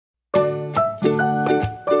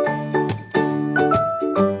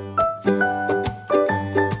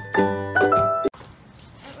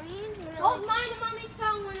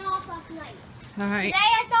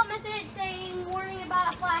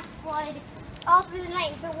all through the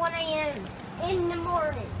night until 1 a.m. in the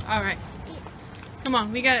morning. All right. Come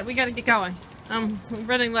on, we got to get going. I'm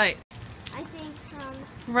running late. I think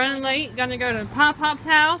Running late. Gonna go to Pop's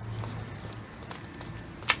house.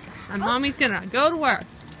 And Mommy's gonna go to work.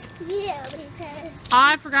 Yeah, because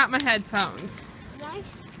I forgot my headphones.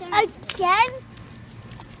 Again?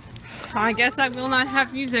 I guess I will not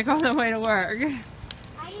have music on the way to work. I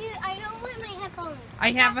don't want my headphones.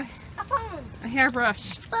 I have a phone. a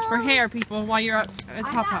hairbrush for hair, people, while you're at I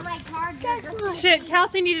got Pop's. my charger. Shit,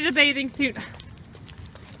 Kelsey needed a bathing suit.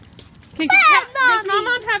 Does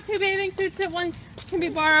Mom have 2 bathing suits that one can be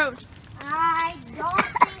borrowed? I don't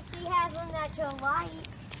think she has one that's a light.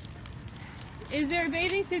 Is there a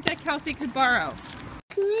bathing suit that Kelsey could borrow?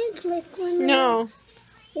 Can we click one? No.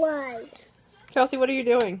 Why? Kelsey, what are you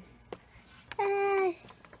doing?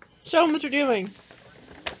 Show them what you're doing.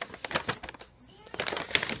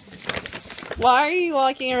 Why are you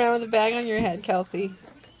walking around with a bag on your head, Kelsey?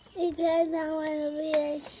 Because I want to be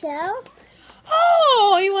a chef.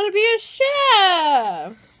 Oh, you want to be a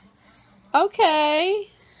chef? Okay.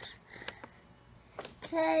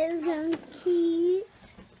 Because I'm cute.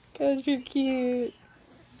 Because you're cute.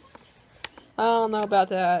 I don't know about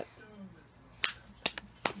that.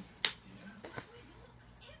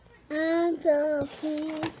 I'm so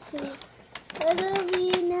fancy. It'll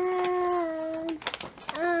be nice.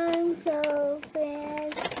 I'm so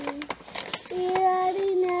fancy. You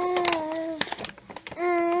already know.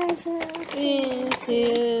 I'm so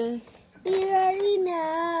fancy. You already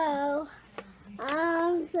know.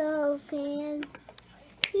 I'm so fancy.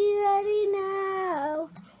 You already know.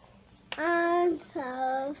 I'm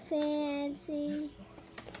so fancy.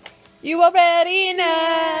 You already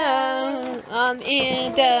know I'm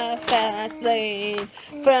in the fast lane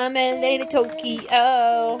from LA to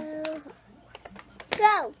Tokyo.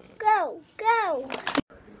 Go, go, go.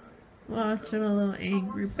 Watching a little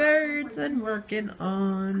Angry Birds and working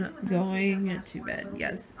on going to bed.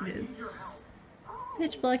 Yes, it is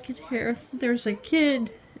pitch black in here. There's a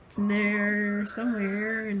kid in there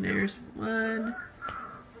somewhere, and there's one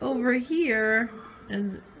over here,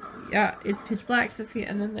 and yeah, it's pitch black, Sophia,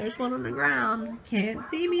 and then there's one on the ground. Can't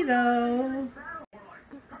see me though.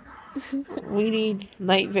 We need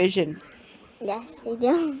night vision. Yes, they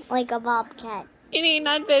do. Like a bobcat. You need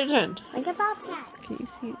night vision. Like a bobcat. Can you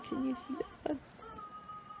see that one?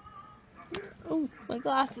 Oh, my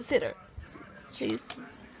glasses hit her. She's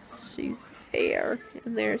there,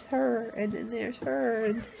 and there's her, and then there's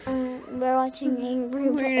her. And we're watching Angry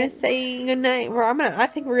Birds. We're gonna say goodnight. I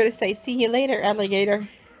think we're gonna say see you later, alligator.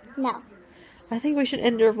 No. I think we should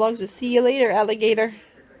end our vlogs with see you later, alligator.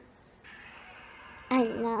 I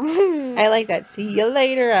know. I like that. See you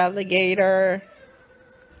later, alligator.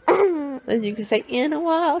 Then you can say in a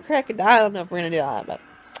wild crocodile. I don't know if we're gonna do that, but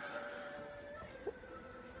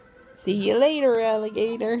see you later,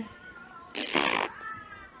 alligator.